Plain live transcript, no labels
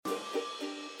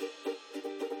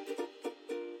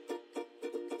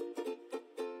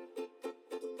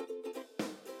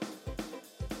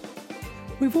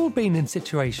We've all been in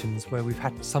situations where we've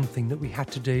had something that we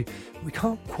had to do, but we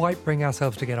can't quite bring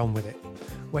ourselves to get on with it.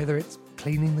 Whether it's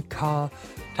cleaning the car,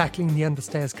 tackling the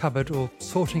understairs cupboard, or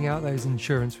sorting out those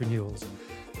insurance renewals.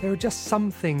 There are just some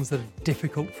things that are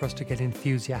difficult for us to get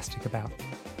enthusiastic about.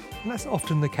 And that's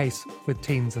often the case with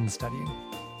teens and studying.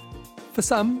 For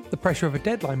some, the pressure of a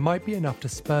deadline might be enough to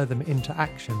spur them into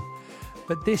action.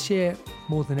 But this year,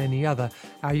 more than any other,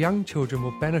 our young children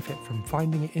will benefit from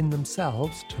finding it in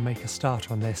themselves to make a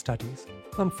start on their studies.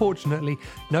 Unfortunately,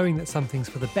 knowing that something's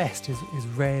for the best is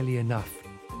rarely enough.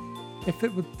 If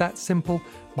it were that simple,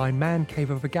 my man cave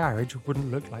of a garage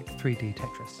wouldn't look like 3D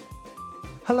Tetris.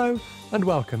 Hello and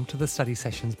welcome to the Study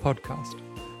Sessions podcast.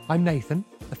 I'm Nathan,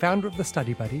 the founder of The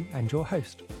Study Buddy and your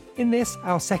host. In this,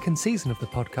 our second season of the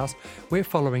podcast, we're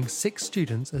following 6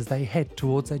 students as they head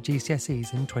towards their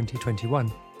GCSEs in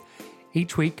 2021.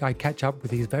 Each week, I catch up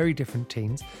with these very different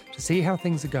teens to see how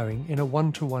things are going in a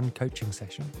one-to-one coaching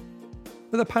session.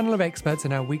 With a panel of experts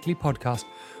in our weekly podcast,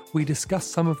 we discuss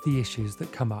some of the issues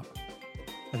that come up.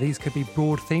 These could be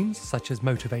broad themes such as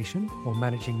motivation or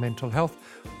managing mental health,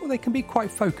 or they can be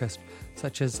quite focused,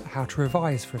 such as how to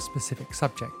revise for a specific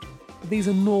subject. These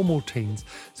are normal teens,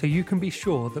 so you can be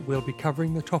sure that we'll be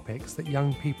covering the topics that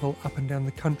young people up and down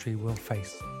the country will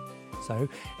face. So,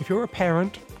 if you're a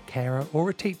parent, carer, or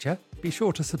a teacher, be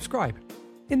sure to subscribe.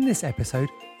 In this episode,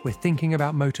 we're thinking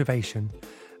about motivation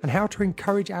and how to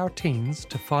encourage our teens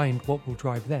to find what will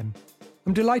drive them.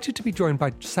 I'm delighted to be joined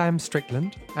by Sam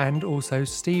Strickland and also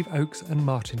Steve Oakes and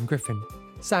Martin Griffin.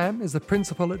 Sam is the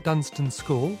principal at Dunstan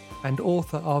School and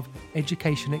author of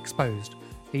Education Exposed,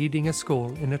 Leading a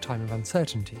School in a Time of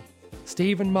Uncertainty.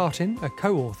 Steve and Martin are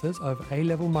co-authors of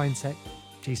A-Level Mindset,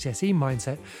 GCSE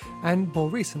Mindset, and more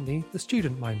recently, The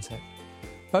Student Mindset.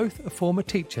 Both are former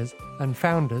teachers and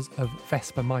founders of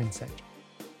Vespa Mindset.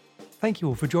 Thank you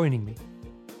all for joining me.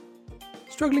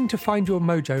 Struggling to find your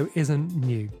mojo isn't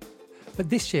new, but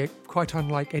this year, quite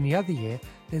unlike any other year,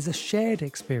 there's a shared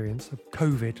experience of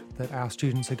COVID that our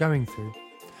students are going through.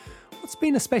 What's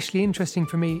been especially interesting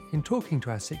for me in talking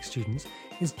to our 6 students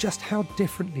is just how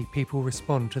differently people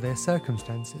respond to their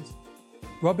circumstances.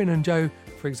 Robin and Joe,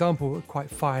 for example, were quite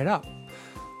fired up,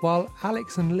 while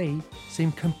Alex and Lee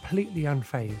seem completely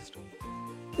unfazed.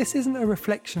 This isn't a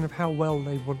reflection of how well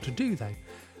they want to do, though,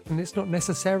 and it's not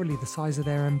necessarily the size of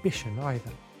their ambition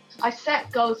either. I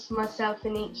set goals for myself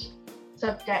in each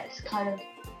subject,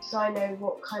 so I know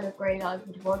what kind of grade I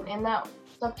would want in that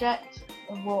subject,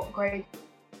 and what grade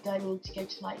I need to go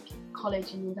to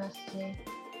college and university.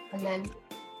 And then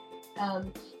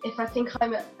if I think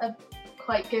I'm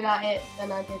quite good at it,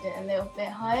 then I did it a little bit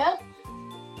higher.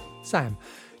 Sam,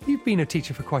 you've been a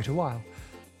teacher for quite a while.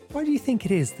 Why do you think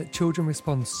it is that children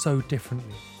respond so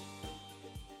differently?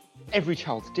 Every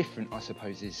child's different, I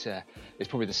suppose, is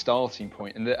probably the starting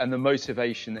point, and the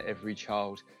motivation that every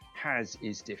child has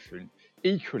is different.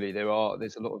 Equally,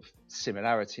 there's a lot of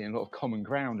similarity and a lot of common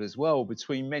ground as well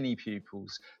between many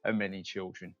pupils and many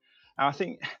children. And I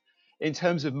think in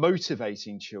terms of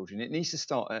motivating children, it needs to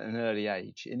start at an early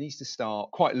age. It needs to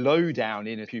start quite low down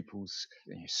in a pupil's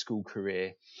school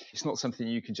career. It's not something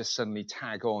you can just suddenly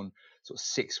tag on sort of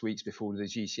 6 weeks before the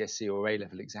GCSE or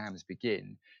A-level exams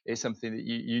begin. It's something that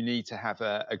you need to have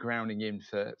a grounding in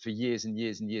for years and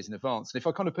years and years in advance. And if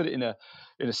I kind of put it in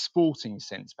a sporting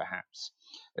sense, perhaps,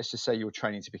 let's just say you're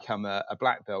training to become a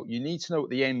black belt, you need to know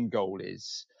what the end goal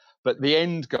is. But the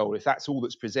end goal, if that's all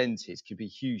that's presented, can be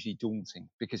hugely daunting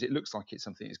because it looks like it's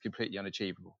something that's completely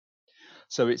unachievable.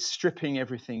 So it's stripping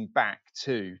everything back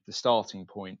to the starting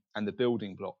point and the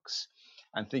building blocks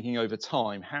and thinking over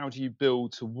time, how do you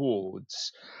build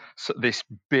towards this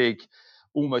big,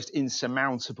 almost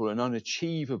insurmountable and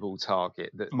unachievable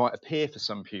target that might appear for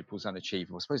some pupils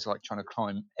unachievable. I suppose it's like trying to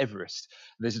climb Everest.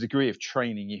 There's a degree of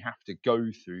training you have to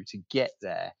go through to get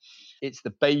there. It's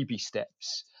the baby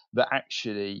steps that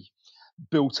actually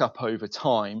built up over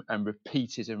time and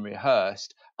repeated and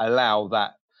rehearsed allow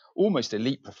that almost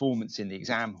elite performance in the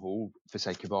exam hall, for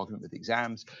sake of argument with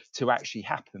exams, to actually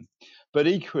happen. But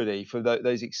equally, for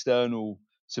those external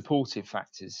supportive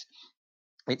factors,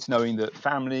 it's knowing that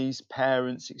families,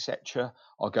 parents, etc.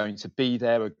 are going to be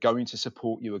there, are going to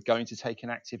support you, are going to take an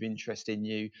active interest in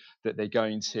you, that they're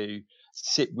going to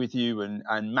sit with you and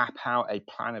map out a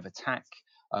plan of attack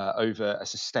over a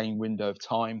sustained window of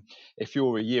time. If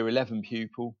you're a year 11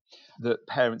 pupil, that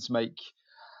parents make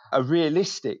a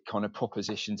realistic kind of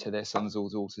proposition to their sons or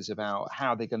daughters about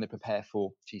how they're going to prepare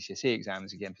for GCSE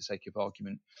exams, again, for sake of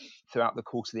argument, throughout the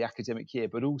course of the academic year.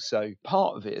 But also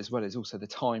part of it as well is also the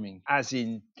timing, as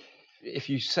in if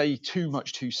you say too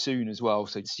much too soon as well.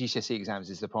 So GCSE exams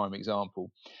is the prime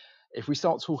example. If we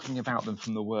start talking about them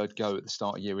from the word go at the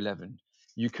start of year 11,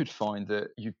 you could find that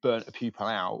you've burnt a pupil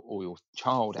out or your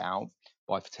child out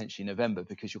by potentially November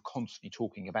because you're constantly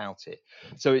talking about it.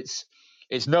 So it's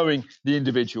knowing the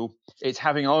individual, it's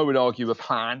having, I would argue, a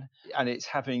plan, and it's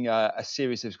having a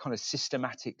series of kind of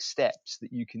systematic steps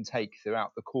that you can take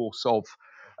throughout the course of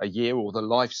a year or the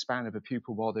lifespan of a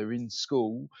pupil while they're in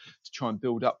school to try and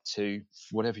build up to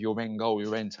whatever your end goal,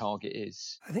 your end target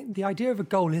is. I think the idea of a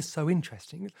goal is so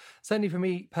interesting. Certainly for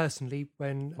me personally,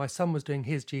 when my son was doing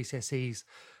his GCSEs,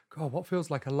 God, what feels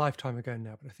like a lifetime ago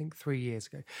now, but I think 3 years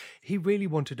ago, he really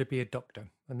wanted to be a doctor.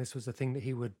 And this was the thing that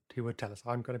he would tell us,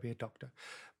 I'm going to be a doctor.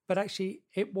 But actually,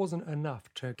 it wasn't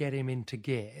enough to get him into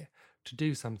gear to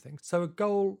do something. So a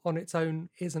goal on its own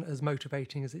isn't as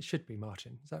motivating as it should be,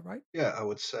 Martin. Is that right? Yeah, I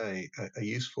would say a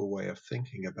useful way of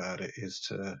thinking about it is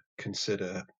to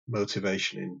consider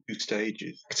motivation in two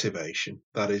stages. Activation,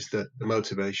 that is the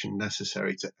motivation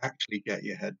necessary to actually get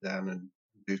your head down and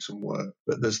do some work.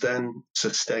 But there's then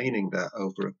sustaining that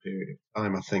over a period of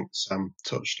time. I think Sam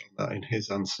touched on that in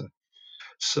his answer.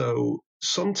 So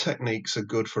some techniques are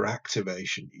good for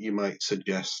activation. You might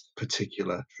suggest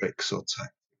particular tricks or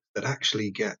tactics that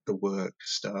actually get the work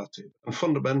started. And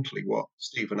fundamentally, what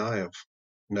Steve and I have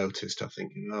noticed, I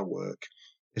think, in our work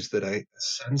is that a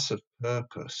sense of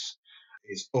purpose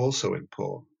is also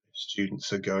important if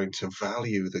students are going to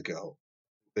value the goal.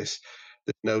 This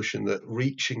notion that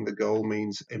reaching the goal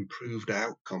means improved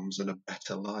outcomes and a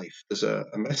better life. There's a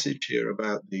message here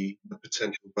about the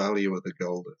potential value of the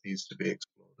goal that needs to be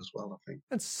explored as well, I think.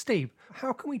 And Steve,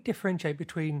 how can we differentiate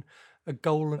between a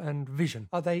goal and vision?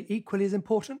 Are they equally as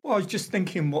important? Well, I was just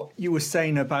thinking what you were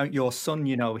saying about your son.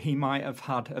 You know, he might have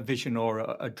had a vision or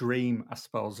a dream, I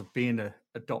suppose, of being a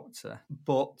doctor.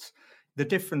 But the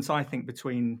difference, I think,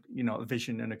 between, you know, a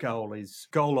vision and a goal is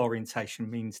goal orientation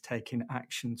means taking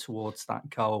action towards that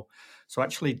goal. So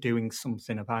actually doing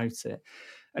something about it.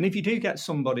 And if you do get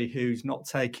somebody who's not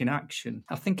taking action,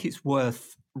 I think it's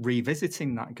worth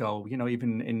revisiting that goal. You know,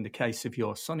 even in the case of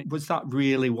your son, was that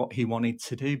really what he wanted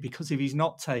to do? Because if he's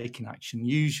not taking action,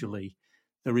 usually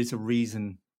there is a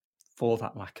reason for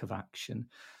that lack of action.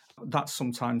 That's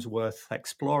sometimes worth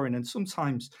exploring. And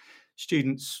sometimes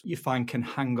students, you find, can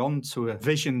hang on to a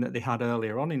vision that they had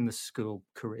earlier on in the school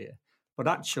career, but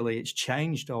actually it's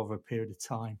changed over a period of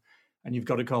time. And you've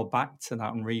got to go back to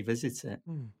that and revisit it.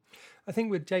 I think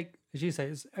with Jake, as you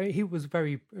say, he was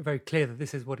very, very clear that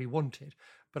this is what he wanted.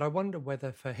 But I wonder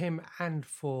whether for him and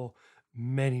for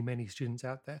many, many students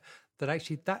out there, that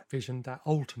actually that vision, that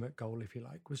ultimate goal, if you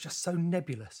like, was just so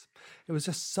nebulous. It was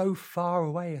just so far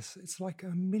away. It's like a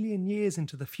million years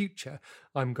into the future,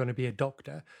 I'm going to be a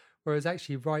doctor. Whereas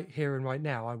actually right here and right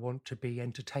now, I want to be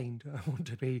entertained. I want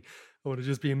to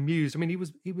just be amused. I mean,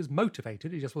 he was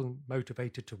motivated. He just wasn't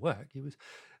motivated to work. He was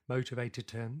motivated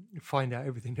to find out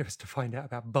everything there is to find out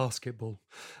about basketball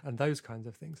and those kinds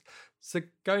of things. So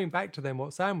going back to then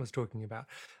what Sam was talking about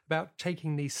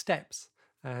taking these steps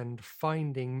and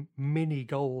finding mini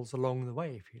goals along the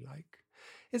way, if you like.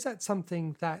 Is that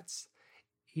something that's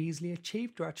easily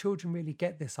achieved? Do our children really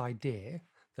get this idea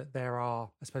that there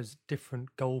are, I suppose, different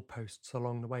goalposts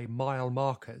along the way, mile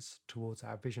markers towards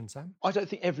our vision, Sam? I don't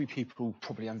think every pupil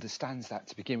probably understands that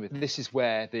to begin with. This is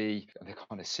where the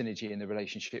kind of synergy in the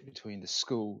relationship between the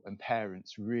school and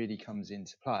parents really comes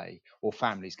into play, or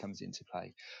families comes into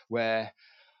play, where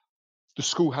the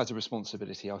school has a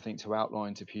responsibility, I think, to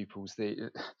outline to pupils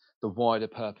the wider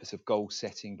purpose of goal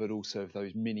setting, but also of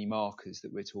those mini markers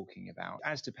that we're talking about.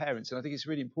 As to parents, and I think it's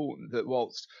really important that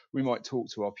whilst we might talk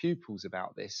to our pupils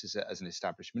about this as an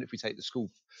establishment, if we take the school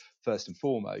first and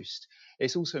foremost,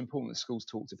 it's also important that schools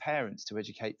talk to parents to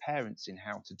educate parents in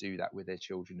how to do that with their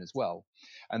children as well.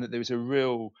 And that there is a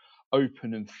real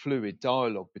open and fluid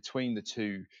dialogue between the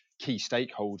two key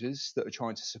stakeholders that are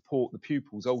trying to support the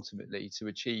pupils ultimately to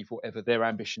achieve whatever their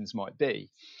ambitions might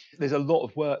be. There's a lot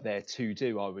of work there to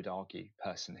do, I would argue,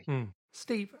 personally.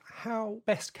 Steve, how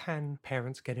best can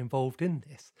parents get involved in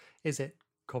this? Is it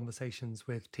conversations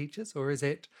with teachers, or is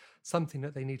it something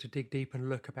that they need to dig deep and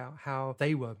look about how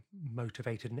they were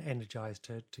motivated and energized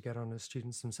to get on as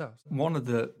students themselves? One of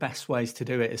the best ways to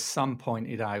do it, as Sam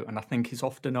pointed out, and I think is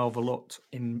often overlooked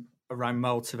around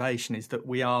motivation, is that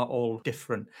we are all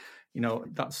different. You know,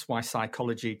 that's why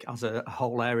psychology has a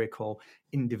whole area called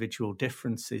individual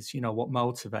differences. You know, what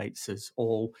motivates us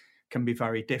all can be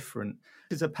very different.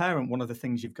 As a parent, one of the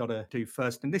things you've got to do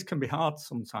first, and this can be hard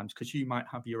sometimes because you might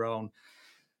have your own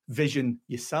vision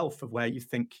yourself of where you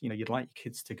think, you'd like your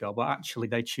kids to go, but actually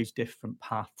they choose different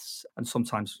paths. And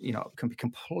sometimes, it can be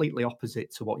completely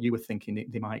opposite to what you were thinking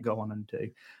they might go on and do.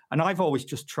 And I've always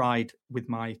just tried with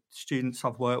my students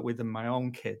I've worked with and my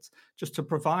own kids, just to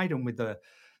provide them with a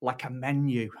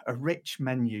menu, a rich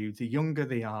menu. The younger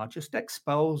they are, just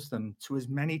expose them to as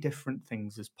many different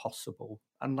things as possible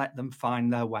and let them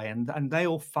find their way. And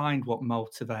they'll find what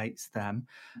motivates them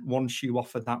once you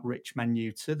offer that rich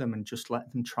menu to them and just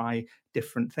let them try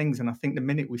different things. And I think the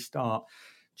minute we start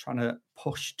trying to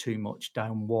push too much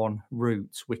down one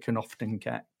route, we can often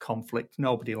get conflict.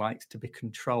 Nobody likes to be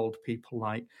controlled. People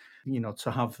like,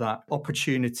 to have that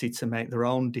opportunity to make their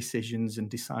own decisions and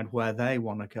decide where they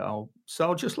want to go.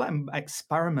 So just let them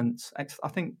experiment. I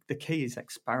think the key is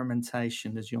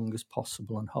experimentation as young as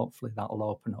possible, and hopefully that'll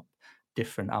open up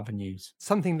different avenues.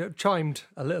 Something that chimed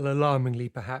a little alarmingly,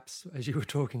 perhaps, as you were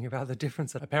talking about the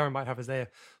difference that a parent might have as their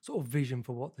sort of vision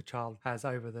for what the child has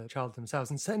over the child themselves.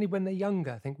 And certainly when they're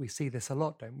younger, I think we see this a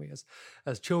lot, don't we?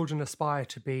 As children aspire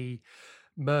to be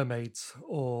mermaids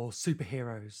or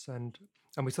superheroes, and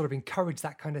we sort of encourage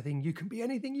that kind of thing. You can be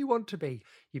anything you want to be.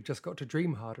 You've just got to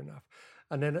dream hard enough.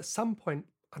 And then at some point,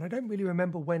 and I don't really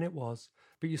remember when it was,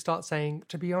 but you start saying,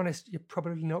 to be honest, you're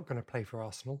probably not going to play for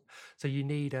Arsenal. So you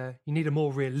need a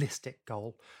more realistic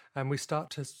goal. And we start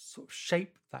to sort of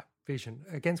shape that vision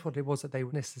against what it was that they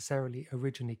were necessarily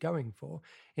originally going for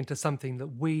into something that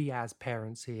we as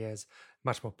parents see as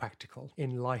much more practical.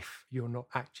 In life, you're not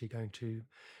actually going to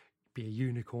be a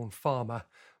unicorn farmer.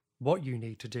 What you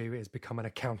need to do is become an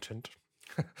accountant.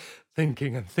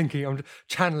 thinking, I'm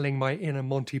channeling my inner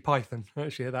Monty Python,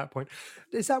 actually, at that point.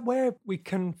 Is that where we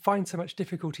can find so much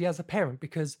difficulty as a parent?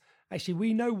 Because actually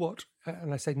we know what,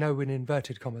 and I say no in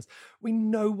inverted commas, we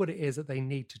know what it is that they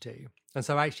need to do. And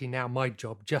so actually now my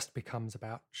job just becomes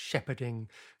about shepherding,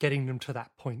 getting them to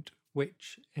that point,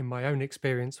 which in my own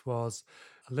experience was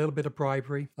a little bit of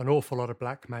bribery, an awful lot of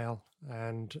blackmail,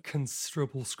 and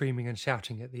considerable screaming and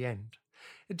shouting at the end.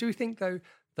 Do you think, though,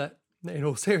 that in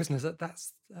all seriousness,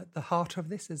 that's at the heart of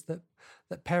this, is that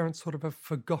parents sort of have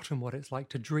forgotten what it's like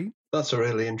to dream? That's a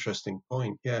really interesting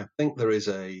point. Yeah, I think there is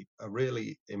a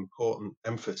really important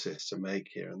emphasis to make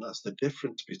here, and that's the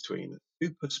difference between a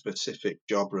super specific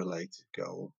job-related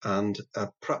goal and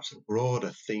perhaps a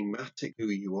broader thematic who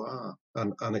you are.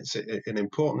 And it's an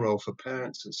important role for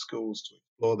parents and schools to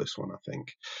explore this one, I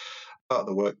think. Part of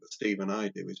the work that Steve and I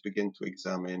do is begin to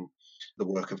examine the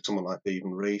work of someone like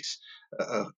Bevan Rees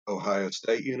at Ohio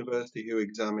State University, who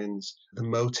examines the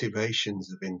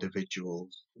motivations of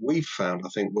individuals. We've found, I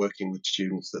think, working with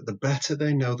students, that the better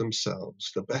they know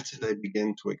themselves, the better they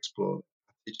begin to explore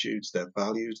their attitudes, their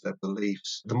values, their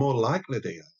beliefs, the more likely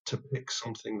they are to pick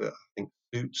something that I think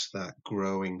suits that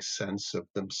growing sense of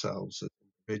themselves as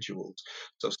individuals.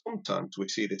 So sometimes we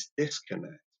see this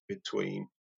disconnect between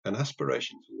an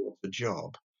aspiration towards a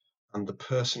job and the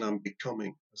person I'm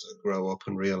becoming as I grow up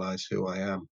and realize who I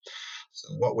am.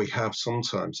 So what we have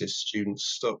sometimes is students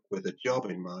stuck with a job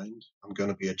in mind. I'm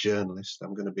going to be a journalist.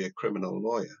 I'm going to be a criminal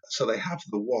lawyer. So they have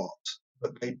the what,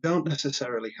 but they don't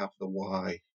necessarily have the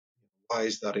why. Why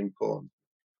is that important?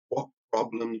 What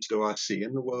problems do I see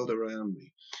in the world around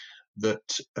me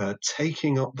that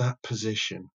taking up that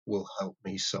position will help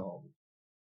me solve?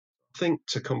 I think,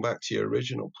 to come back to your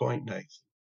original point, Nathan,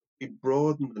 we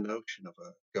broaden the notion of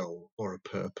a goal or a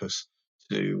purpose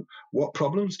to what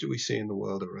problems do we see in the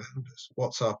world around us?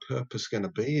 What's our purpose going to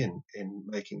be in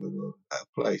making the world a better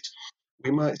place? We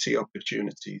might see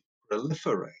opportunities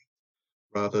proliferate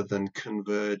rather than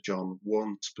converge on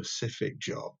one specific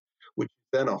job, which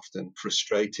is then often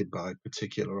frustrated by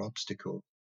particular obstacles.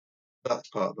 That's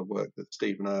part of the work that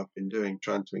Steve and I have been doing,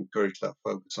 trying to encourage that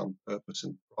focus on purpose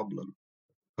and problem,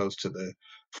 opposed to the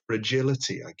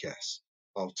fragility, I guess,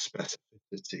 of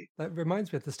specificity. That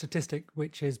reminds me of the statistic,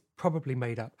 which is probably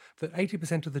made up, that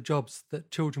 80% of the jobs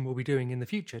that children will be doing in the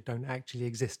future don't actually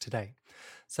exist today.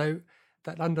 So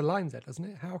that underlines it, doesn't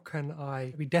it? How can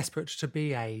I be desperate to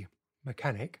be a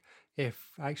mechanic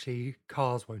if actually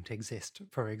cars won't exist,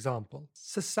 for example?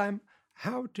 So Sam,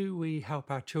 how do we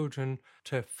help our children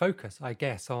to focus, I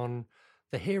guess, on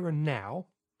the here and now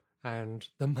and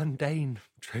the mundane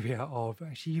trivia of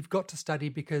actually you've got to study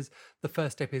because the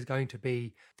first step is going to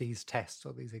be these tests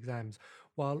or these exams,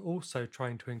 while also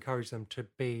trying to encourage them to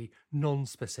be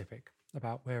non-specific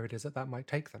about where it is that might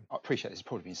take them? I appreciate this has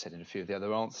probably been said in a few of the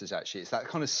other answers, actually. It's that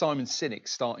kind of Simon Sinek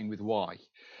starting with why.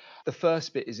 The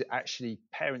first bit is actually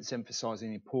parents emphasising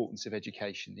the importance of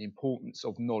education, the importance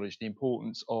of knowledge, the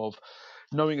importance of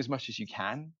knowing as much as you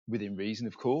can, within reason,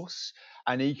 of course,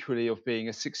 and equally of being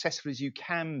as successful as you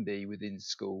can be within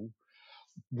school,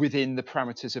 within the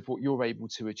parameters of what you're able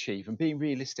to achieve, and being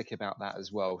realistic about that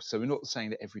as well. So we're not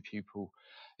saying that every pupil,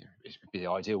 it would be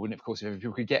the ideal, wouldn't it? Of course, if every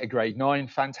pupil could get a grade 9,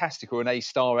 fantastic, or an A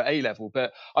star at A level.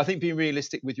 But I think being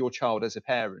realistic with your child as a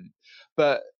parent.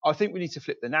 But I think we need to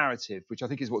flip the narrative, which I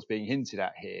think is what's being hinted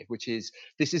at here, which is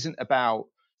this isn't about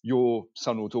your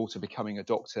son or daughter becoming a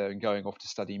doctor and going off to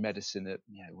study medicine at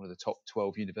one of the top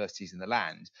 12 universities in the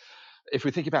land. If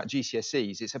we think about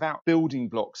GCSEs, it's about building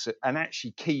blocks and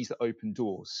actually keys that open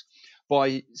doors.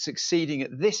 By succeeding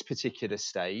at this particular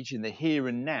stage in the here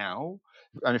and now,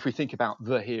 and if we think about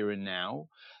the here and now,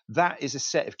 that is a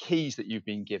set of keys that you've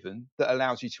been given that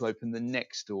allows you to open the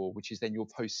next door, which is then your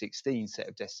post-16 set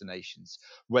of destinations,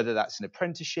 whether that's an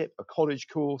apprenticeship, a college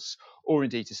course, or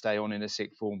indeed to stay on in a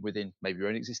sixth form within maybe your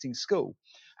own existing school.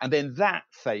 And then that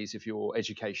phase of your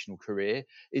educational career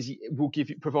will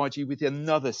provide you with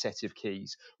another set of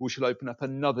keys, which will open up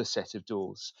another set of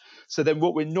doors. So then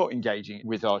what we're not engaging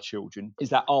with our children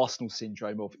is that Arsenal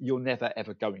syndrome of you're never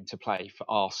ever going to play for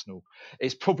Arsenal.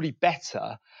 It's probably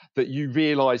better that you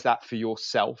realise that for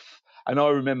yourself. And I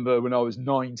remember when I was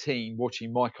 19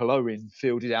 watching Michael Owen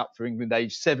fielded out for England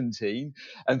age 17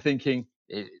 and thinking,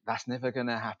 that's never going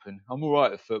to happen. I'm all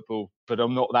right at football, but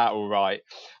I'm not that all right.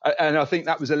 And I think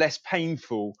that was a less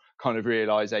painful kind of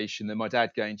realisation than my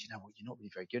dad going, do you know what, you're not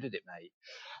really very good at it, mate.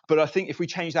 But I think if we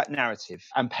change that narrative,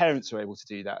 and parents are able to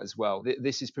do that as well,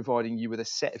 this is providing you with a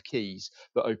set of keys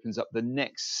that opens up the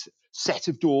next set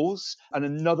of doors and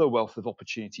another wealth of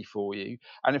opportunity for you.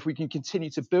 And if we can continue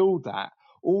to build that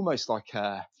almost like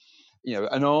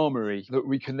an armory that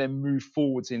we can then move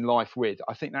forwards in life with,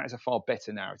 I think that is a far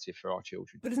better narrative for our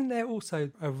children. But isn't there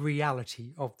also a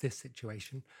reality of this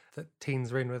situation that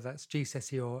teens are in, whether that's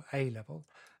GCSE or A level?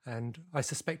 And I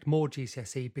suspect more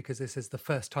GCSE because this is the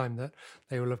first time that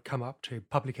they will have come up to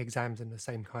public exams in the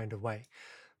same kind of way,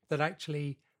 that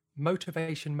actually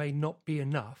motivation may not be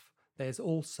enough. There's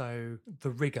also the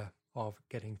rigour of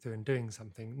getting through and doing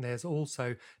something. There's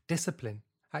also discipline.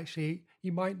 Actually,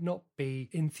 you might not be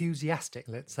enthusiastic,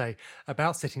 let's say,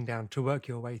 about sitting down to work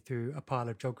your way through a pile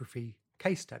of geography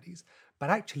case studies, but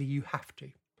actually you have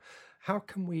to. How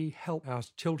can we help our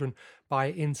children by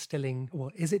instilling,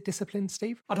 is it discipline,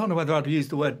 Steve? I don't know whether I'd use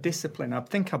the word discipline. I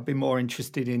think I'd be more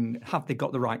interested in, have they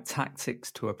got the right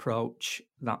tactics to approach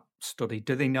that study?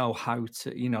 Do they know how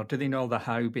to, do they know the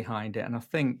how behind it? And I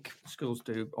think schools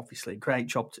do obviously a great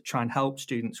job to try and help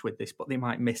students with this, but they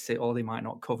might miss it or they might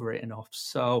not cover it enough.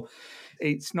 So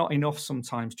it's not enough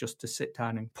sometimes just to sit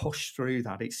down and push through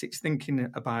that. It's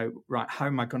thinking about, right, how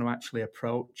am I going to actually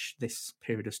approach this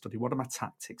period of study? What are my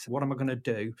tactics? What am I going to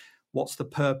do? What's the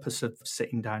purpose of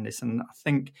sitting down this? And I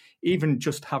think even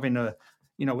just having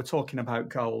we're talking about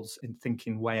goals and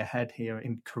thinking way ahead here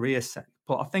in career set.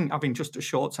 But I think having just a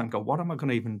short term goal, what am I going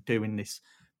to even do in this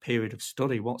period of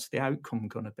study? What's the outcome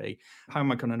going to be? How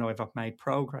am I going to know if I've made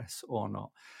progress or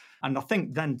not? And I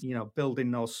think then,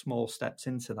 building those small steps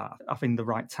into that, having the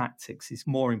right tactics is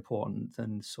more important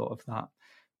than sort of that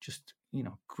just,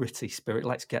 gritty spirit.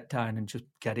 Let's get down and just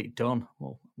get it done.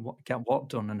 Well, get what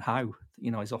done and how,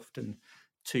 is often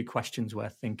two questions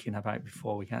worth thinking about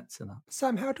before we get to that.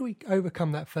 Sam, how do we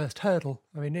overcome that first hurdle?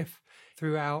 I mean, if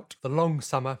throughout the long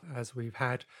summer, as we've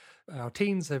had, our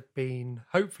teens have been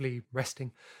hopefully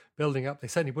resting, building up, they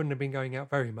certainly wouldn't have been going out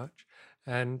very much.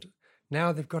 And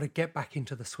now they've got to get back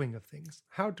into the swing of things.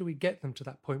 How do we get them to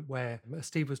that point where, as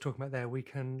Steve was talking about there, we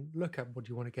can look at what do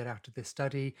you want to get out of this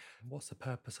study? What's the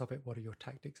purpose of it? What are your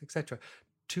tactics, etc.,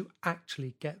 to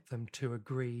actually get them to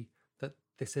agree that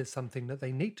this is something that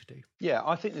they need to do? Yeah,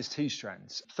 I think there's two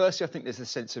strands. Firstly, I think there's a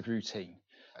sense of routine.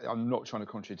 I'm not trying to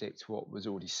contradict what was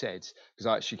already said, because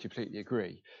I actually completely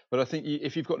agree. But I think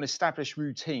if you've got an established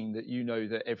routine that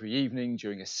that every evening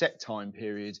during a set time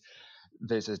period,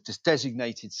 there's a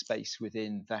designated space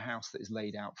within the house that is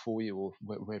laid out for you or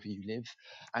wherever you live,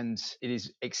 and it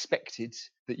is expected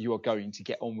that you are going to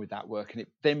get on with that work, and it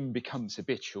then becomes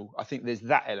habitual. I think there's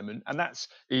that element, and that's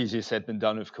easier said than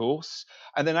done, of course.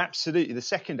 And then absolutely the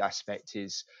second aspect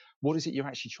is, what is it you're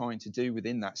actually trying to do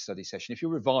within that study session? If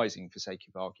you're revising, for sake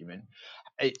of argument,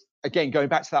 again, going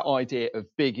back to that idea of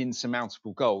big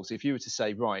insurmountable goals, if you were to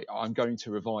say, right, I'm going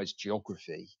to revise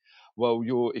geography, well,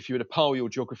 if you were to pile your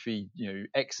geography,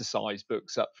 exercise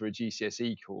books up for a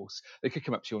GCSE course, they could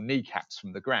come up to your kneecaps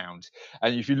from the ground.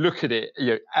 And if you look at it,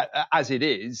 as it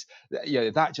is,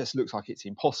 that just looks like it's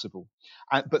impossible.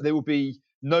 But there will be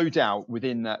no doubt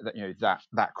within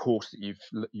that course that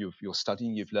you're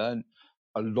studying, you've learned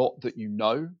a lot that you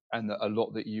know, and a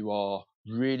lot that you are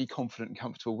really confident and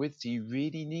comfortable with. Do you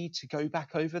really need to go back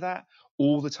over that?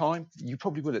 all the time. You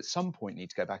probably will at some point need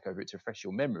to go back over it to refresh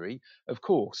your memory, of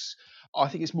course. I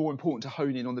think it's more important to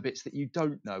hone in on the bits that you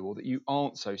don't know or that you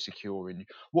aren't so secure in.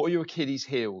 What are your Achilles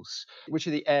heels? Which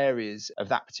are the areas of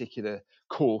that particular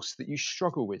course that you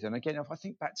struggle with? And again, if I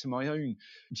think back to my own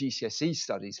GCSE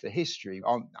studies for history,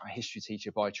 I'm a history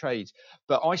teacher by trade,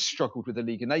 but I struggled with the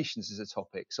League of Nations as a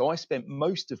topic. So I spent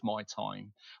most of my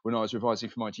time when I was revising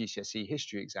for my GCSE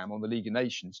history exam on the League of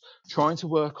Nations, trying to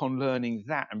work on learning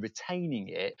that and retaining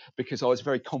it because I was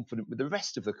very confident with the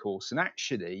rest of the course. And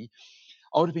actually,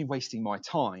 I would have been wasting my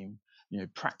time,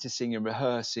 practicing and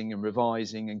rehearsing and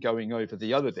revising and going over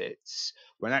the other bits,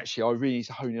 when actually I really need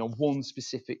to hone in on one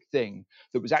specific thing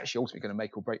that was actually ultimately going to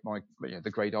make or break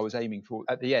the grade I was aiming for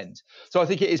at the end. So I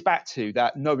think it is back to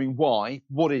that, knowing why,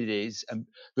 what it is, and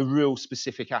the real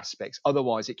specific aspects.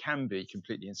 Otherwise, it can be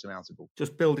completely insurmountable.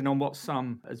 Just building on what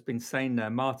Sam has been saying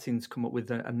there, Martin's come up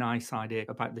with a nice idea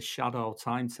about the shadow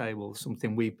timetable,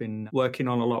 something we've been working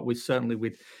on a lot with, certainly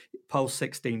with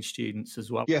post-16 students as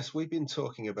well. Yes, we've been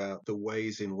talking about the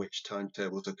ways in which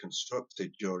timetables are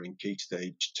constructed during Key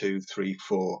Stage 2, 3,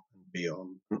 4 and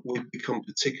beyond. We've become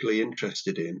particularly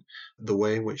interested in the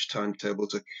way in which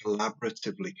timetables are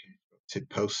collaboratively constructed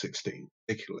post-16,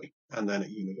 particularly, and then at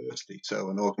university.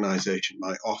 So an organisation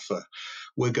might offer,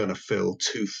 we're going to fill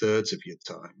 2/3 of your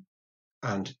time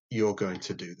and you're going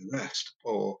to do the rest.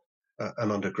 Or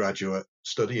an undergraduate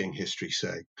studying history,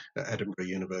 say, at Edinburgh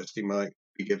University might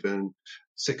be given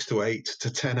 6 to 8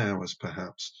 to 10 hours,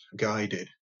 perhaps, guided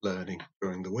learning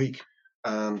during the week.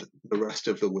 And the rest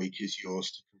of the week is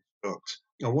yours to construct.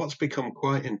 And what's become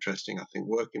quite interesting, I think,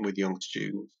 working with young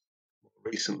students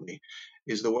recently,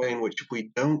 is the way in which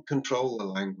we don't control the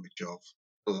language of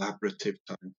collaborative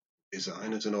time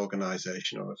design as an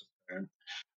organisation or as a parent.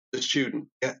 The student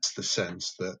gets the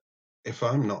sense that if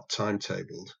I'm not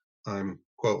timetabled, I'm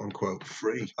quote unquote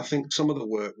free. I think some of the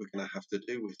work we're going to have to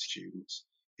do with students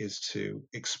is to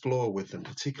explore with them,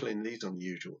 particularly in these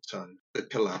unusual times, the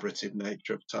collaborative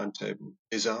nature of timetable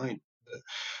design.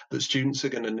 That students are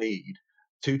going to need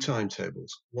 2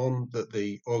 timetables, one that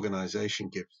the organisation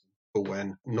gives them for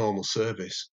when normal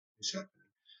service is happening,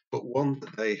 but one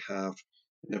that they have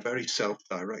in a very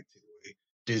self-directed way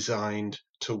designed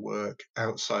to work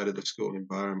outside of the school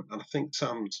environment. And I think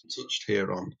Sam's touched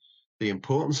here on the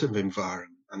importance of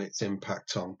environment and its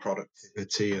impact on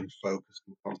productivity and focus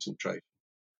and concentration.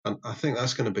 And I think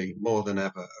that's going to be more than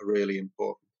ever a really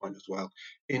important point as well.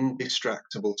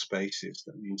 Indistractable spaces,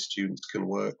 that means students can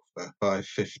work for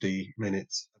 50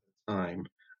 minutes at a time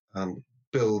and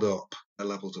build up their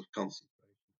levels of concentration.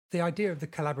 The idea of the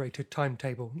collaborated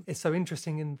timetable is so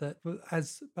interesting in that,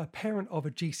 as a parent of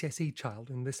a GCSE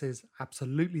child, and this is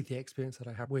absolutely the experience that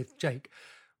I had with Jake,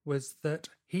 was that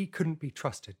he couldn't be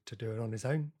trusted to do it on his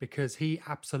own, because he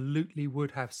absolutely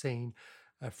would have seen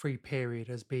a free period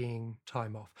as being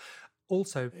time off.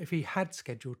 Also, if he had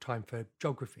scheduled time for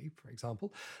geography, for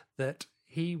example, that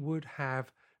he would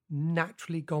have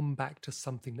naturally gone back to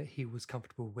something that he was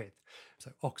comfortable with,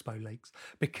 so Oxbow Lakes,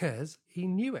 because he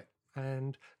knew it.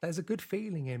 And there's a good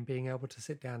feeling in being able to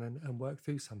sit down and work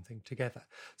through something together.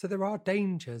 So there are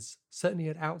dangers, certainly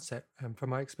at outset, from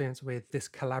my experience with this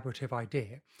collaborative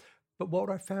idea. But what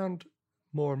I found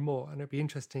more and more, and it'd be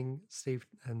interesting, Steve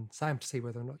and Sam, to see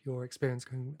whether or not your experience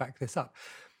can back this up,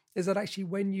 is that actually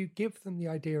when you give them the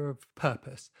idea of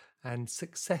purpose and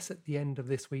success at the end of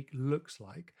this week looks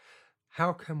like,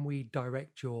 how can we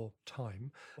direct your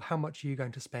time? How much are you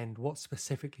going to spend? What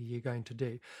specifically are you going to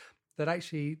do? That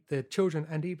actually the children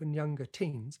and even younger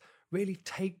teens really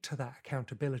take to that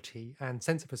accountability and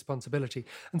sense of responsibility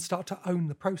and start to own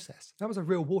the process. That was a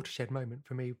real watershed moment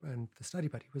for me and the study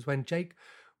buddy, was when Jake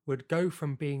would go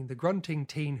from being the grunting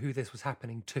teen who this was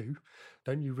happening to,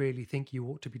 don't you really think you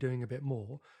ought to be doing a bit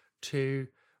more, to,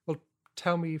 well,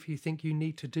 tell me if you think you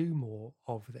need to do more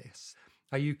of this.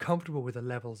 Are you comfortable with the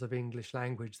levels of English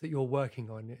language that you're working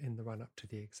on in the run-up to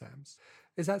the exams?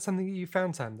 Is that something that you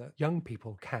found, Sam, that young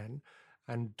people can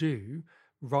and do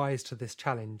rise to this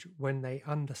challenge when they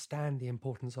understand the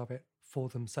importance of it for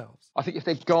themselves? I think if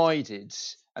they're guided,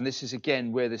 and this is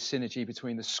again where the synergy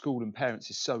between the school and parents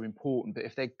is so important, but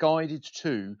if they're guided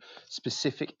to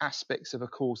specific aspects of a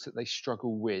course that they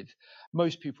struggle with,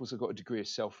 most pupils have got a degree of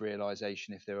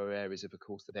self-realisation if there are areas of a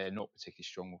course that they're not particularly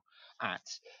strong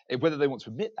at. Whether they want to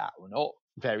admit that or not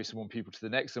varies from one pupil to the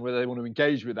next, and whether they want to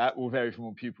engage with that will vary from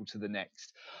one pupil to the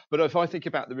next. But if I think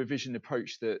about the revision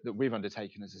approach that we've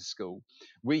undertaken as a school,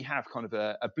 we have kind of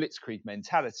a blitzkrieg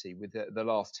mentality with the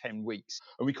last 10 weeks,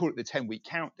 and we call it the 10-week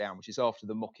countdown, which is after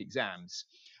the mock exams.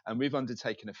 And we've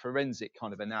undertaken a forensic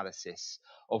kind of analysis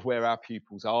of where our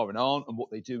pupils are and aren't and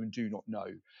what they do and do not know.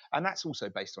 And that's also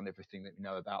based on everything that we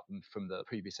know about them from the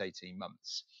previous 18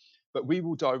 months. But we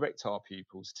will direct our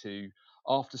pupils to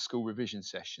after school revision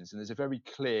sessions, and there's a very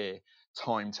clear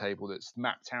timetable that's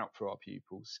mapped out for our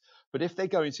pupils. But if they're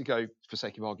going to go, for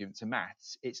sake of argument, to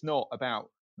maths, it's not about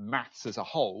maths as a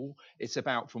whole, it's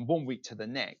about from 1 week to the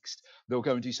next, they'll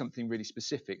go and do something really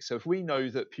specific. So if we know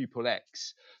that pupil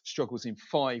X struggles in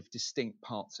 5 distinct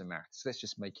parts of maths, let's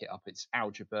just make it up, it's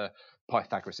algebra,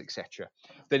 Pythagoras, etc.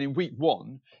 Then in week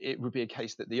 1, it would be a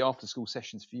case that the after school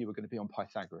sessions for you are going to be on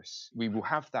Pythagoras. We will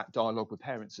have that dialogue with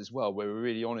parents as well, where we're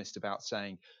really honest about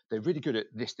saying they're really good at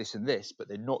this, this and this, but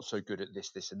they're not so good at this,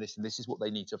 this and this, and this is what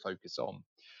they need to focus on.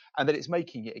 And then it's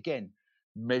making it, again,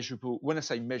 measurable. When I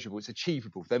say measurable, it's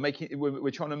achievable.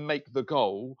 We're trying to make the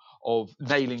goal of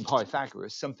nailing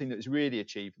Pythagoras something that's really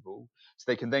achievable, so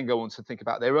they can then go on to think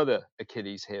about their other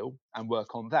Achilles heel and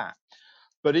work on that.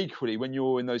 But equally, when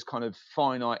you're in those kind of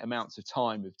finite amounts of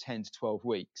time of 10 to 12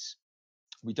 weeks,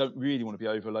 we don't really want to be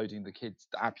overloading the kids,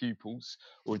 our pupils,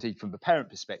 or indeed from the parent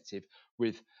perspective,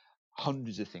 with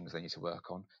hundreds of things they need to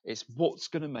work on. It's what's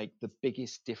going to make the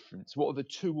biggest difference. What are the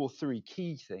 2 or 3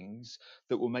 key things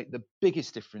that will make the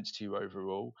biggest difference to you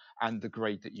overall and the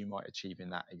grade that you might achieve in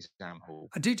that exam hall?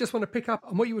 I do just want to pick up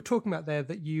on what you were talking about there,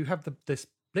 that you have this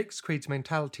Blitzkrieg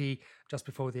mentality just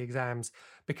before the exams,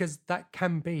 because that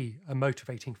can be a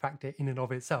motivating factor in and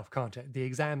of itself, can't it? The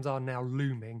exams are now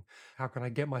looming. How can I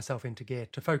get myself into gear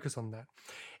to focus on that?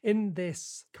 In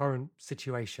this current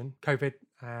situation, COVID,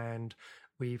 and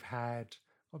we've had,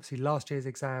 obviously, last year's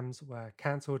exams were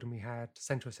cancelled and we had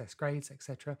central assessed grades,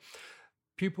 etc.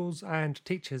 Pupils and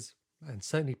teachers, and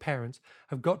certainly parents,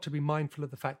 have got to be mindful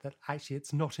of the fact that actually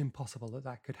it's not impossible that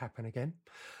that could happen again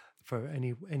for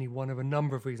any one of a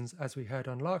number of reasons, as we heard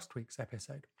on last week's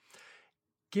episode.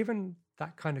 Given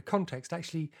that kind of context,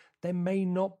 actually, there may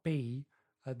not be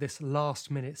this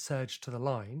last-minute surge to the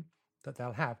line that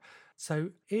they'll have. So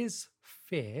is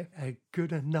fear a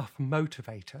good enough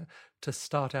motivator to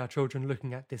start our children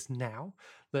looking at this now,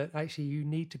 that actually you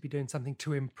need to be doing something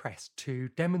to impress, to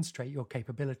demonstrate your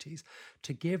capabilities,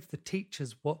 to give the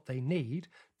teachers what they need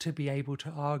to be able to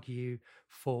argue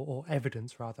for, or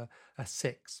evidence rather, a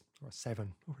 6 or a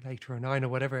 7 or an 8 or a 9 or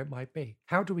whatever it might be?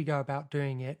 How do we go about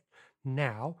doing it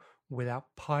now without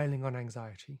piling on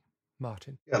anxiety?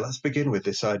 Martin? Yeah, let's begin with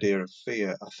this idea of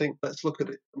fear. I think let's look at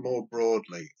it more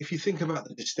broadly. If you think about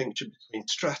the distinction between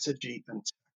strategy and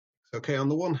tactics, okay, on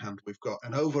the one hand, we've got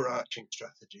an overarching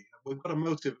strategy. We've got a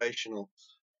motivational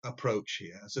approach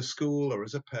here. As a school or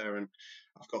as a parent,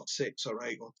 I've got 6 or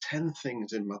 8 or 10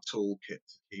 things in my toolkit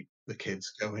to keep the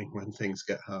kids going when things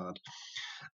get hard.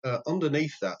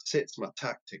 Underneath that sits my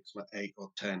tactics, my 8 or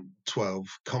 10, 12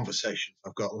 conversations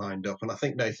I've got lined up. And I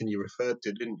think, Nathan, you referred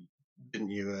to, didn't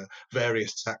you,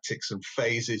 various tactics and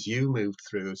phases you moved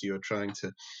through as you were trying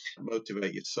to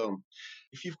motivate your son.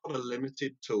 If you've got a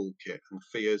limited toolkit and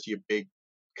fear's your big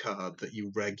card that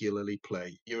you regularly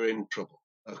play, you're in trouble.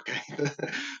 Okay,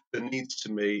 there needs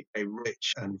to be a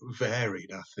rich and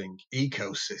varied, I think,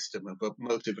 ecosystem of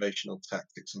motivational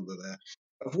tactics under there,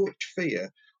 of which fear,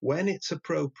 when it's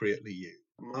appropriately used,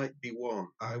 might be one.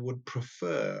 I would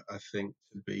prefer, I think,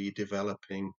 to be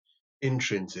developing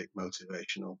intrinsic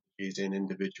motivational in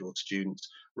individual students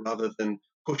rather than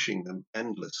pushing them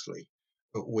endlessly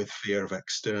with fear of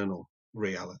external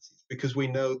realities. Because we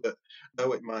know that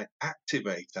though it might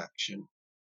activate action,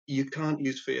 you can't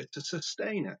use fear to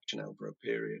sustain action over a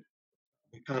period.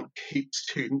 You can't keep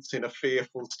students in a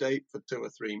fearful state for 2 or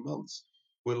 3 months.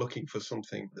 We're looking for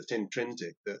something that's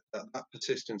intrinsic, that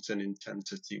persistence and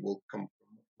intensity will come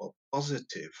from more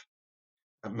positive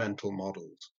mental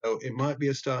models. So it might be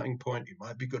a starting point. It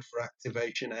might be good for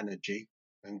activation energy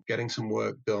and getting some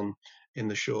work done in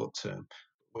the short term.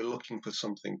 We're looking for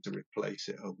something to replace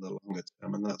it over the longer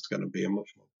term, and that's going to be a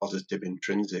much more positive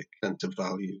intrinsic sense of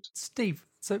values. Steve,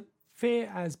 so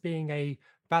fear as being a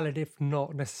valid, if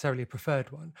not necessarily a preferred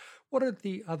one, what are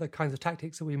the other kinds of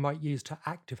tactics that we might use to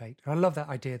activate? And I love that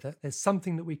idea that there's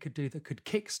something that we could do that could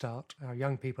kickstart our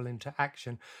young people into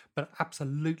action, but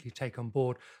absolutely take on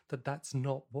board that that's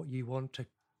not what you want to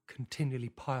continually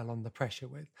pile on the pressure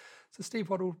with. So Steve,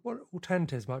 what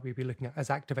alternatives might we be looking at as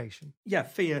activation? Yeah,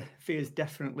 fear is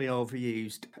definitely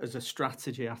overused as a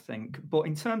strategy, I think. But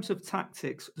in terms of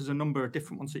tactics, there's a number of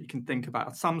different ones that you can think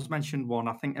about. Sam's mentioned one.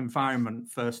 I think environment,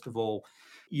 first of all.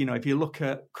 You know, if you look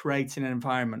at creating an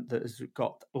environment that has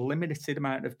got a limited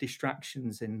amount of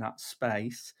distractions in that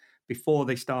space before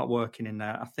they start working in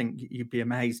there, I think you'd be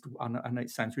amazed. I know it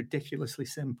sounds ridiculously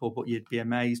simple, but you'd be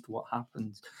amazed what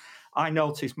happens. I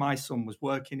noticed my son was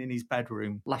working in his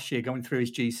bedroom last year, going through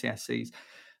his GCSEs,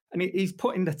 and he's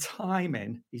putting the time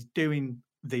in, he's doing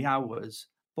the hours.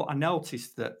 But I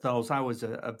noticed that those hours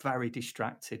are very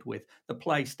distracted with the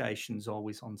PlayStation's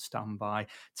always on standby,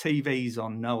 TV's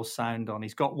on, no sound on.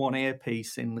 He's got one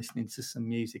earpiece in listening to some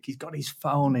music. He's got his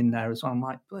phone in there as well. I'm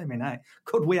like, blimey, hey,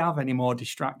 could we have any more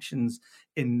distractions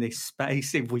in this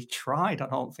space? If we tried, I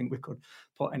don't think we could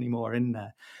put any more in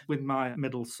there. With my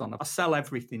middle son, I sell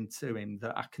everything to him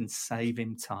that I can save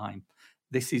him time.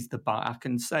 This is the bar. I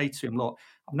can say to him, look,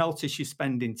 I've noticed you're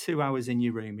spending 2 hours in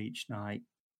your room each night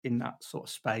in that sort of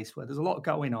space where there's a lot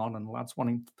going on and lads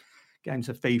wanting games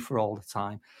of FIFA all the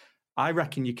time. I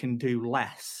reckon you can do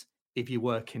less if you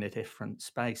work in a different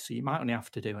space. So you might only have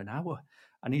to do an hour.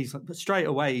 And but straight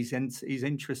away, he's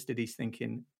interested. He's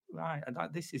thinking, right,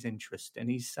 this is interesting.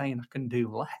 He's saying I can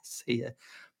do less here,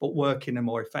 but work in a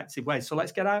more effective way. So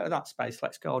let's get out of that space.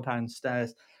 Let's go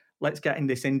downstairs. Let's get in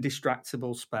this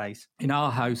indistractable space. In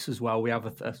our house as well, we have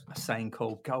a saying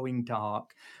called going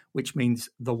dark, which means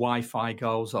the Wi-Fi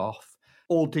goes off.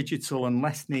 All digital,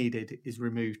 unless needed, is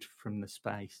removed from the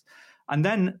space. And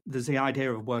then there's the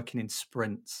idea of working in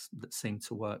sprints that seem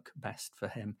to work best for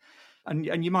him.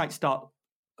 And you might start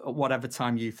at whatever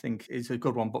time you think is a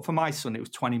good one. But for my son, it was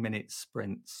 20-minute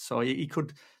sprints. So he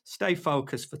could stay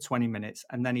focused for 20 minutes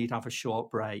and then he'd have a short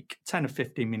break, 10 or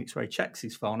 15 minutes where he checks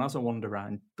his phone, has a wander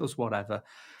around, does whatever.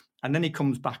 And then he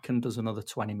comes back and does another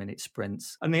 20-minute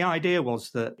sprints. And the idea was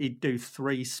that he'd do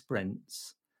 3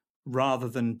 sprints rather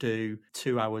than do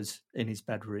 2 hours in his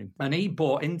bedroom. And he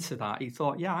bought into that. He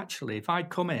thought, yeah, actually, if I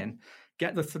come in,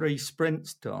 get the 3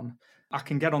 sprints done, I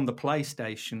can get on the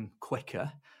PlayStation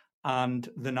quicker. And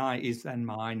the night is then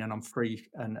mine and I'm free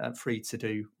to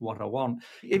do what I want.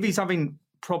 If he's having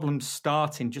problems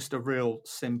starting, just a real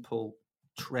simple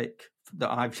trick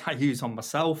that I use on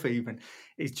myself even,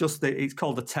 it's just that it's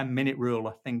called the 10-minute rule.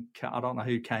 I think, I don't know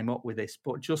who came up with this,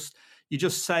 but you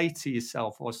just say to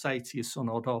yourself or say to your son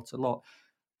or daughter, look,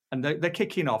 and they're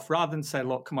kicking off, rather than say,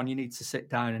 look, come on, you need to sit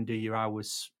down and do your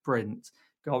hour's sprint.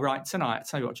 Go, right, tonight, I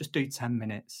tell you what, just do 10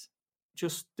 minutes.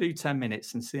 Just do 10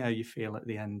 minutes and see how you feel at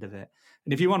the end of it.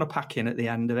 And if you want to pack in at the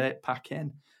end of it, pack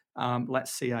in.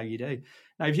 Let's see how you do.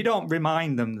 Now, if you don't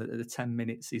remind them that the 10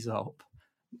 minutes is up,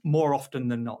 more often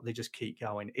than not, they just keep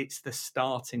going. It's the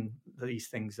starting these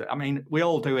things that, I mean, we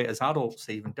all do it as adults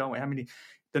even, don't we? I mean,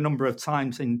 the number of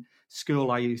times in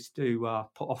school I used to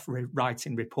put off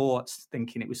writing reports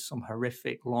thinking it was some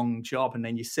horrific long job, and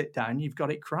then you sit down and you've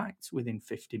got it cracked within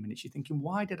 50 minutes. You're thinking,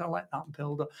 why did I let that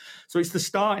build up? So it's the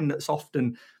starting that's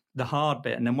often the hard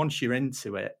bit, and then once you're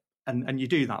into it, and you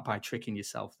do that by tricking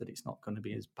yourself that it's not going to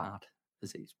be as bad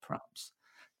as it's perhaps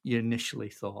you initially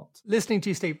thought. Listening to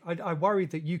you, Steve, I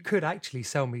worried that you could actually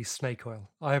sell me snake oil.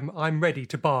 I'm ready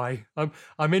to buy.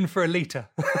 I'm in for a litre.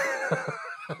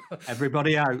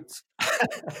 Everybody out.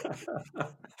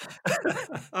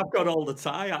 I've got all the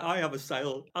time. I have a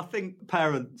sale. I think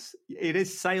parents, it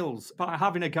is sales. By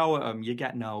having a go at them, you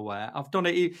get nowhere. I've done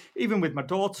it even with my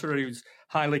daughter, who's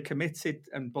highly committed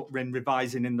but been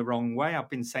revising in the wrong way. I've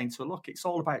been saying to her, look, it's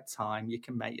all about time. You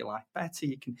can make your life better.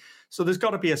 So there's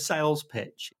got to be a sales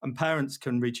pitch, and parents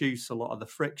can reduce a lot of the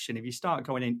friction. If you start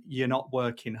going in, you're not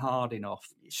working hard enough,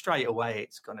 straight away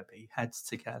it's going to be heads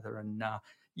together and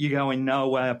you're going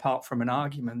nowhere apart from an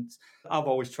argument. I've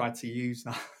always tried to use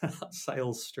that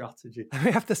sales strategy.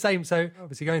 We have the same. So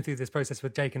obviously going through this process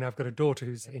with Jake, and I've got a daughter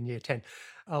who's in year 10.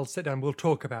 I'll sit down, we'll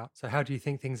talk about, so how do you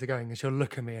think things are going? And she'll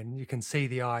look at me and you can see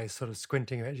the eyes sort of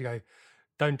squinting a bit. You go,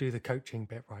 don't do the coaching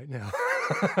bit right now.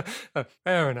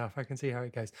 Fair enough. I can see how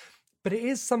it goes. But it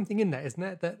is something in there, isn't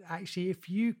it? That actually, if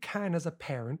you can, as a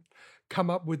parent, come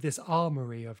up with this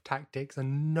armory of tactics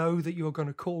and know that you're going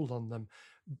to call on them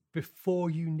before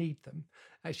you need them,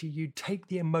 actually you take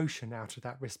the emotion out of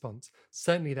that response.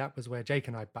 Certainly that was where Jake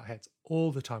and I butt heads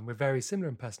all the time. We're very similar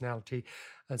in personality,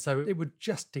 and so it would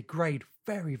just degrade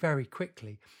very, very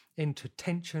quickly into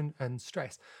tension and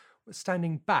stress.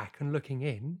 Standing back and looking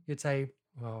in, you'd say,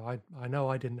 well, I know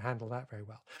I didn't handle that very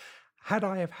well. Had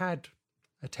I have had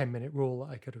a 10-minute rule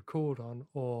that I could have called on,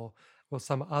 or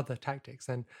some other tactics,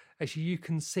 then actually you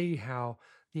can see how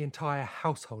the entire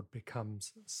household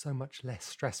becomes so much less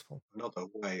stressful. Another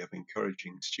way of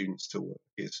encouraging students to work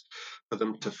is for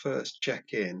them to first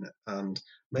check in and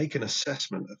make an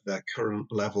assessment of their current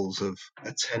levels of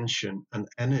attention and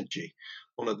energy.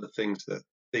 One of the things that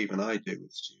Steve and I do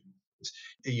with students is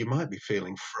you might be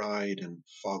feeling fried and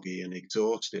foggy and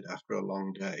exhausted after a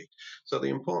long day. So the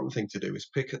important thing to do is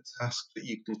pick a task that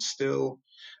you can still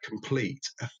complete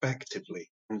effectively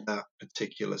in that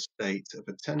particular state of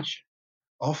attention.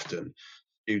 Often,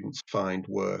 students find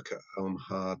work at home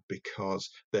hard because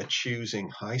they're choosing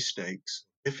high stakes,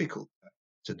 difficult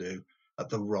to do at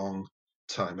the wrong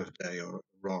time of day or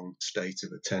wrong state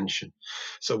of attention.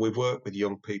 So we've worked with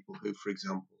young people who, for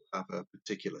example, have a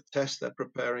particular test they're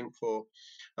preparing for,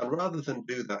 and rather than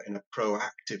do that in a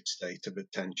proactive state of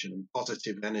attention and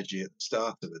positive energy at the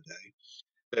start of the day,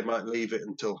 they might leave it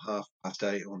until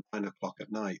 8:30 or 9 o'clock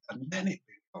at night, and then it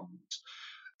becomes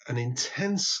an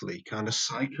intensely kind of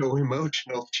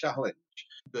psycho-emotional challenge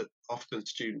that often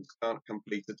students can't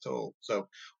complete at all. So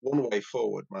one way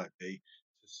forward might be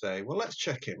to say, well, let's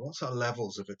check in. What's our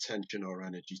levels of attention or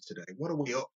energy today? What are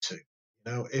we up to?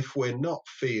 If we're not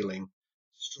feeling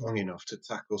strong enough to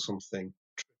tackle something,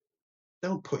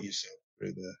 don't put yourself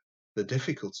through the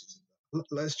difficulties of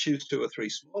that. Let's choose 2 or 3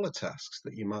 smaller tasks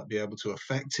that you might be able to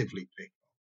effectively pick,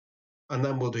 and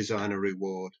then we'll design a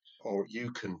reward, or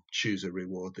you can choose a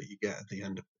reward that you get at the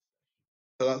end of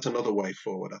it. So that's another way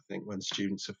forward, I think, when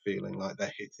students are feeling like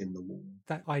they're hitting the wall.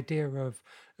 That idea of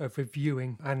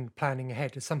reviewing and planning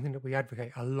ahead is something that we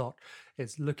advocate a lot.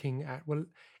 It's looking at, well,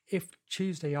 if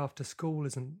Tuesday after school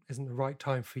isn't the right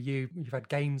time for you, you've had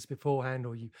games beforehand,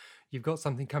 or you've got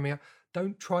something coming up,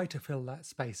 don't try to fill that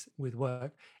space with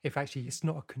work if actually it's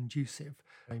not a conducive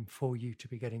time for you to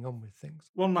be getting on with things.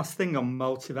 One last thing on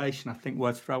motivation I think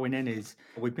worth throwing in is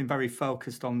we've been very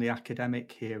focused on the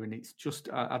academic here, and it's just,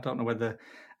 I don't know whether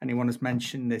anyone has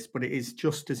mentioned this, but it is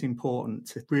just as important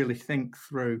to really think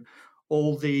through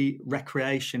all the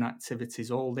recreation activities,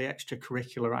 all the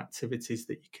extracurricular activities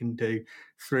that you can do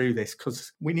through this,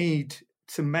 because we need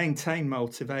to maintain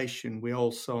motivation. We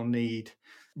also need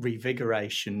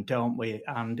revigoration, don't we?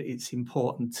 And it's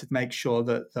important to make sure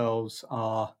that those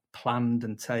are planned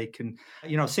and taken.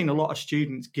 I've seen a lot of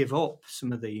students give up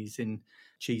some of these in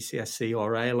GCSE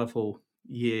or A-level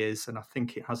years, and I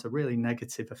think it has a really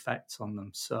negative effect on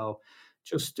them. So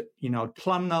just,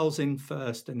 plan those in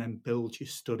first and then build your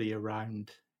study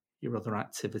around your other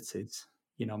activities.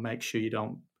 Make sure you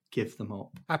don't give them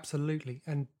up. Absolutely.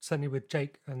 And certainly with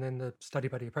Jake and then the study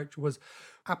buddy approach was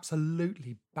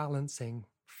absolutely balancing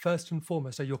first and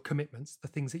foremost are your commitments, the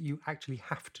things that you actually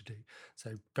have to do.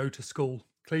 So go to school,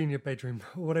 clean your bedroom,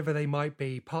 whatever they might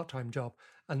be, part-time job.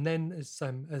 And then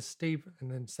as Steve and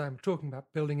then Sam were talking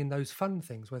about, building in those fun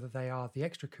things, whether they are the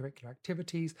extracurricular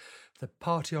activities, the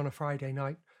party on a Friday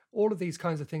night, all of these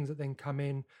kinds of things that then come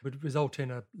in would result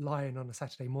in a lie-in on a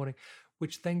Saturday morning,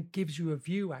 which then gives you a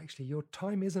view, actually, your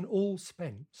time isn't all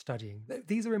spent studying.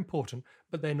 These are important,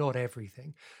 but they're not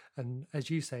everything. And as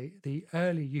you say, the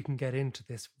earlier you can get into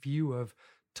this view of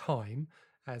time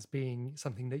as being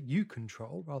something that you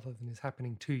control rather than is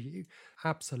happening to you,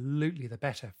 absolutely the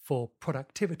better for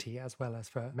productivity as well as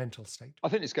for mental state. I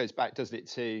think this goes back, doesn't it,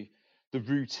 to the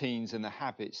routines and the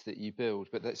habits that you build,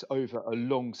 but that's over a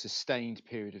long, sustained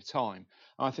period of time.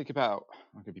 And I think about,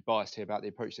 I'm going to be biased here, about the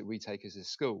approach that we take as a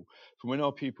school. From when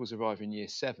our pupils arrive in year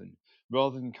 7,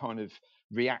 rather than kind of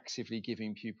reactively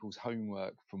giving pupils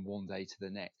homework from one day to the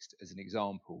next, as an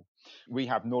example, we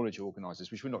have knowledge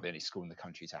organisers, which we're not the only school in the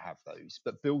country to have those,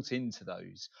 but built into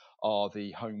those are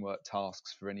the homework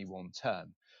tasks for any one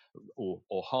term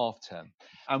or half term.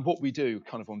 And what we do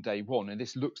kind of on day one, and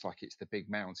this looks like it's the big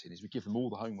mountain, is we give them all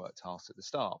the homework tasks at the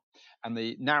start. And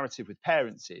the narrative with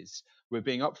parents is, we're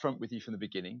being upfront with you from the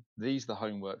beginning. These are the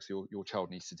homeworks your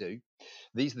child needs to do.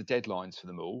 These are the deadlines for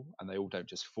them all, and they all don't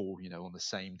just fall, on the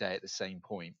same day at the same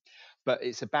point. But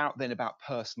it's about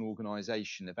personal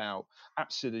organisation, about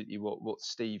absolutely what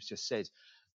Steve's just said.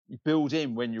 You build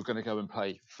in when you're going to go and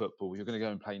play football, you're going to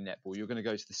go and play netball, you're going to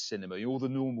go to the cinema, all the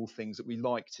normal things that we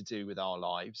like to do with our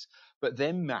lives, but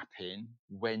then map in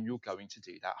when you're going to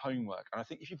do that homework. And I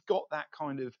think if you've got that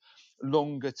kind of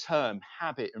longer term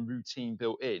habit and routine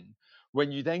built in,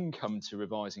 when you then come to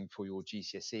revising for your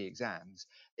GCSE exams,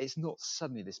 it's not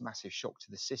suddenly this massive shock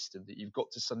to the system that you've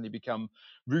got to suddenly become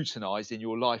routinized in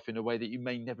your life in a way that you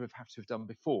may never have to have done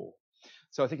before.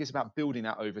 So I think it's about building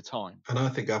that over time. And I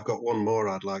think I've got one more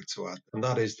I'd like to add, and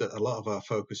that is that a lot of our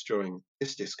focus during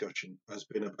this discussion has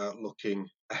been about looking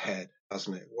ahead,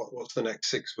 hasn't it? What's the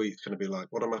next 6 weeks going to be like?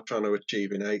 What am I trying to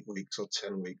achieve in 8 weeks or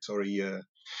 10 weeks or a year?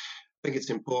 I think it's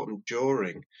important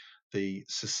during the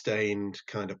sustained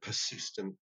kind of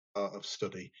persistent part of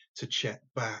study to check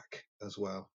back as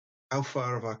well. How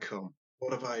far have I come?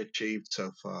 What have I achieved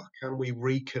so far? Can we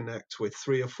reconnect with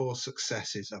 3 or 4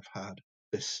 successes I've had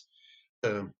this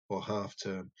term or half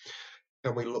term?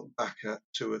 Can we look back at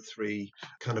 2 or 3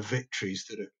 kind of victories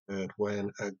that occurred when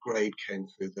a grade came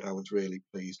through that I was really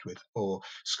pleased with, or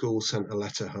school sent a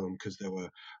letter home because they were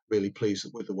really pleased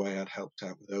with the way I'd helped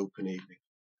out with open evening?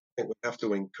 I think we have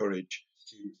to encourage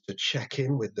students to check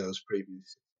in with those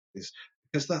previous successes,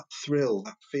 Because that thrill,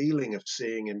 that feeling of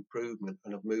seeing improvement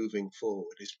and of moving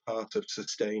forward is part of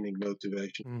sustaining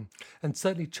motivation. And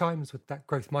certainly chimes with that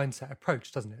growth mindset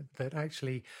approach, doesn't it? That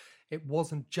actually it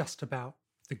wasn't just about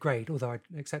the grade, although I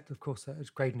accept, of course, that a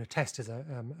grade and a test is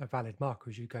a valid marker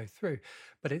as you go through,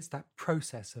 but it's that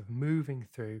process of moving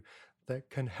through that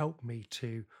can help me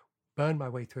to burn my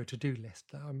way through a to-do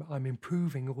list. I'm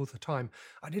improving all the time.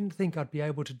 I didn't think I'd be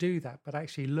able to do that, but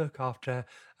actually look, after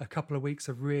a couple of weeks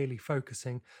of really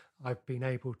focusing, I've been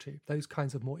able to. Those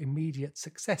kinds of more immediate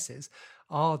successes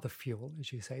are the fuel,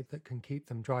 as you say, that can keep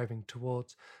them driving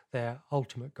towards their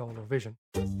ultimate goal or vision.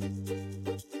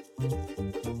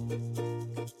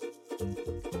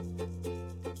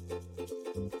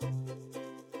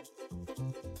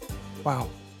 Wow,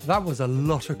 that was a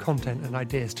lot of content and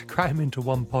ideas to cram into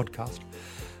one podcast.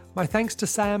 My thanks to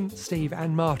Sam, Steve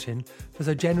and Martin for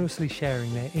so generously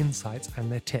sharing their insights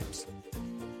and their tips.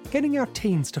 Getting our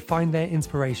teens to find their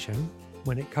inspiration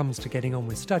when it comes to getting on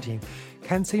with studying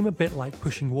can seem a bit like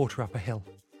pushing water up a hill.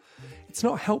 It's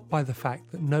not helped by the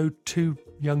fact that no two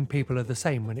young people are the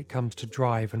same when it comes to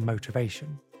drive and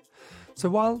motivation. So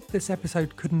while this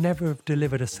episode could never have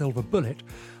delivered a silver bullet,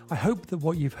 I hope that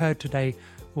what you've heard today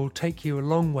will take you a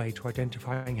long way to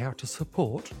identifying how to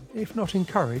support, if not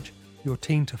encourage, your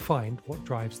teen to find what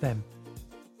drives them.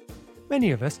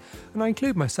 Many of us, and I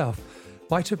include myself,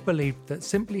 might have believed that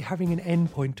simply having an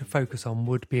endpoint to focus on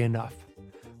would be enough.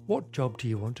 What job do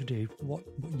you want to do? What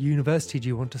university do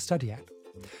you want to study at?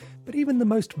 But even the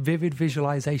most vivid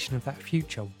visualization of that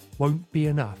future won't be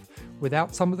enough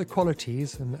without some of the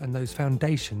qualities and those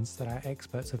foundations that our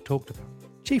experts have talked about.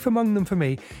 Chief among them for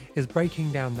me is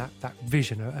breaking down that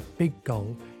vision, a big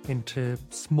goal, into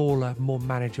smaller, more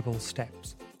manageable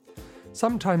steps.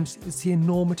 Sometimes it's the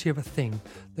enormity of a thing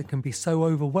that can be so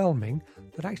overwhelming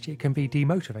that actually it can be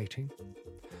demotivating.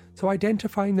 So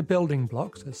identifying the building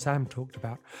blocks, as Sam talked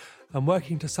about, and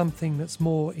working to something that's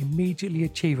more immediately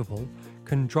achievable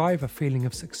can drive a feeling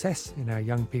of success in our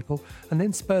young people and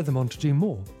then spur them on to do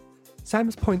more.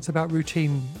 Sam's points about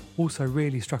routine also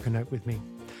really struck a note with me.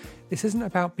 This isn't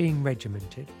about being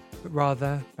regimented, but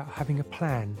rather about having a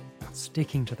plan, about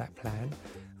sticking to that plan,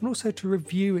 and also to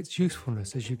review its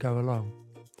usefulness as you go along.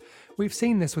 We've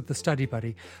seen this with the Study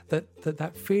Buddy,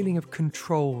 that feeling of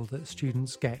control that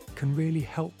students get can really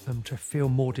help them to feel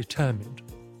more determined.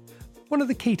 One of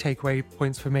the key takeaway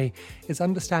points for me is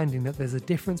understanding that there's a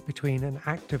difference between an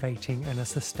activating and a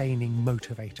sustaining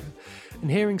motivator.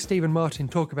 And hearing Steve and Martin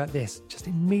talk about this just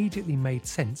immediately made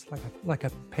sense, like a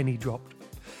penny dropped.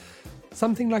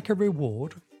 Something like a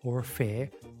reward or a fear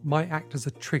might act as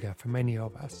a trigger for many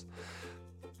of us.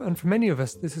 And for many of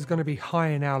us, this is going to be high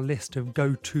in our list of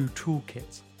go-to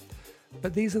toolkits.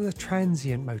 But these are the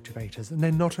transient motivators, and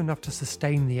they're not enough to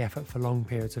sustain the effort for long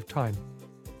periods of time.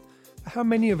 How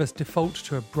many of us default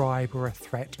to a bribe or a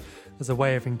threat as a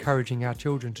way of encouraging our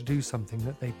children to do something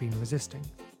that they've been resisting?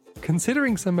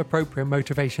 Considering some appropriate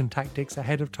motivation tactics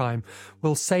ahead of time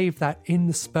will save that in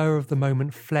the spur of the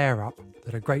moment flare-up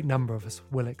that a great number of us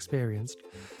will experience.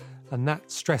 And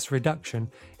that stress reduction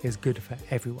is good for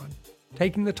everyone.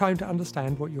 Taking the time to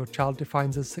understand what your child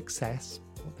defines as success,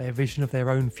 what their vision of their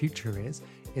own future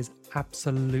is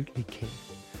absolutely key.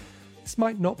 This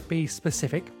might not be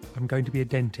specific, I'm going to be a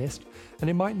dentist, and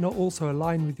it might not also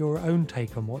align with your own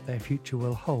take on what their future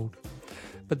will hold.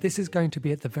 But this is going to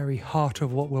be at the very heart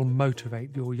of what will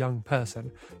motivate your young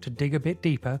person to dig a bit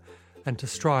deeper and to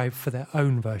strive for their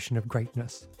own version of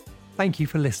greatness. Thank you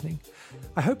for listening.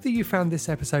 I hope that you found this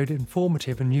episode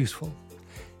informative and useful.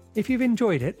 If you've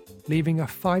enjoyed it, leaving a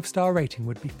 5-star rating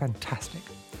would be fantastic.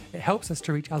 It helps us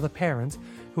to reach other parents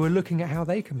who are looking at how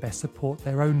they can best support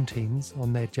their own teens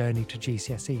on their journey to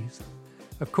GCSEs.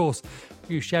 Of course,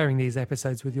 you sharing these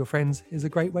episodes with your friends is a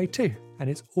great way too, and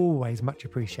it's always much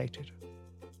appreciated.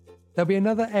 There'll be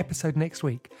another episode next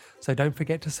week, so don't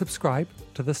forget to subscribe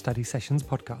to the Study Sessions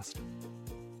podcast.